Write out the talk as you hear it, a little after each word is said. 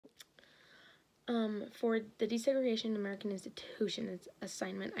For the Desegregation American Institutions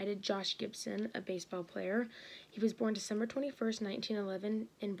assignment, I did Josh Gibson, a baseball player. He was born December 21st, 1911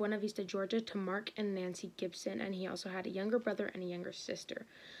 in Buena Vista, Georgia to Mark and Nancy Gibson, and he also had a younger brother and a younger sister.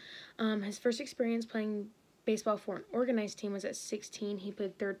 His first experience playing baseball for an organized team was at 16. He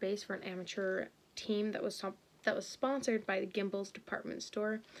played third base for an amateur team that was sponsored by the Gimbel's department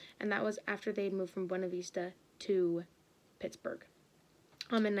store, and that was after they had moved from Buena Vista to Pittsburgh.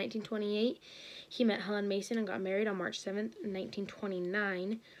 In 1928, he met Helen Mason and got married on March 7th,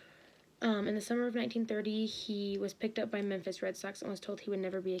 1929. In the summer of 1930, he was picked up by Memphis Red Sox and was told he would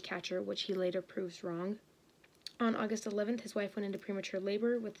never be a catcher, which he later proves wrong. On August 11th, his wife went into premature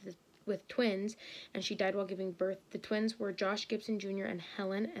labor with twins, and she died while giving birth. The twins were Josh Gibson Jr. and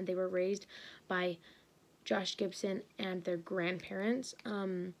Helen, and they were raised by Josh Gibson and their grandparents.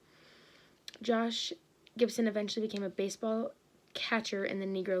 Josh Gibson eventually became a baseball catcher in the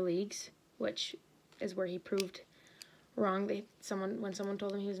Negro Leagues, which is where he proved wrong. When someone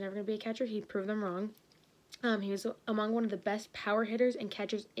told him he was never going to be a catcher, he proved them wrong. He was among one of the best power hitters and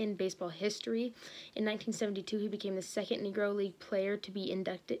catchers in baseball history. In 1972, he became the second Negro League player to be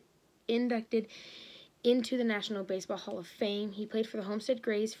inducted into the National Baseball Hall of Fame. He played for the Homestead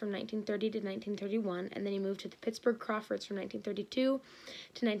Grays from 1930 to 1931, and then he moved to the Pittsburgh Crawfords from 1932 to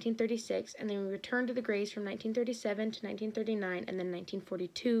 1936, and then he returned to the Grays from 1937 to 1939, and then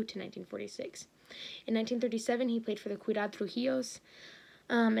 1942 to 1946. In 1937, he played for the Ciudad Trujillos,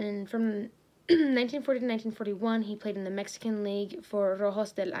 and from 1940 to 1941, he played in the Mexican League for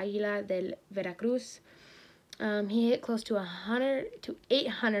Rojos del Águila del Veracruz. He hit close to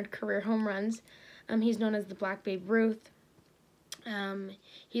 800 career home runs. He's known as the Black Babe Ruth.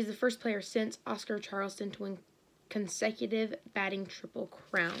 He's the first player since Oscar Charleston to win consecutive batting triple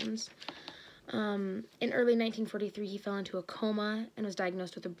crowns. In early 1943, he fell into a coma and was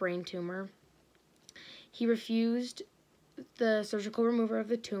diagnosed with a brain tumor. He refused the surgical removal of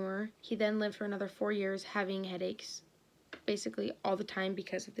the tumor. He then lived for another 4 years having headaches basically all the time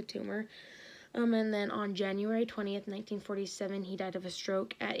because of the tumor. And then on January 20th, 1947, he died of a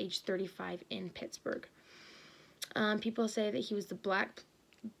stroke at age 35 in Pittsburgh. People say that he was the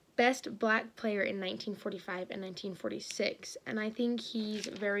best black player in 1945 and 1946, and I think he's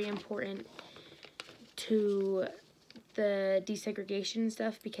very important to the desegregation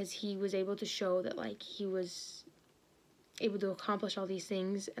stuff because he was able to show that, like, he was able to accomplish all these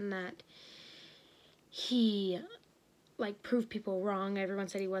things and that he proved people wrong. Everyone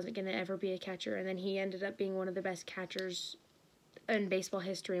said he wasn't going to ever be a catcher, and then he ended up being one of the best catchers in baseball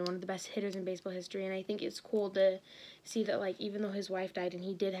history and one of the best hitters in baseball history. And I think it's cool to see that, like, even though his wife died and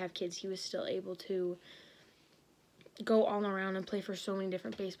he did have kids, he was still able to go all around and play for so many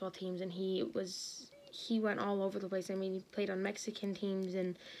different baseball teams, and he went all over the place. I mean, he played on Mexican teams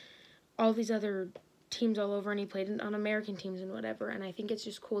and all these other teams all over, and he played on American teams and whatever. And I think it's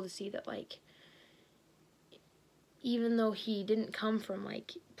just cool to see that, like, even though he didn't come from,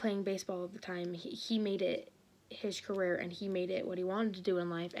 like, playing baseball all the time, he made it his career, and he made it what he wanted to do in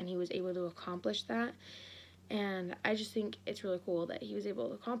life, and he was able to accomplish that. And I just think it's really cool that he was able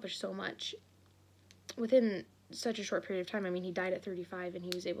to accomplish so much within such a short period of time. I mean, he died at 35, and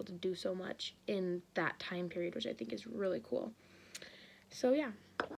he was able to do so much in that time period, which I think is really cool. So, yeah.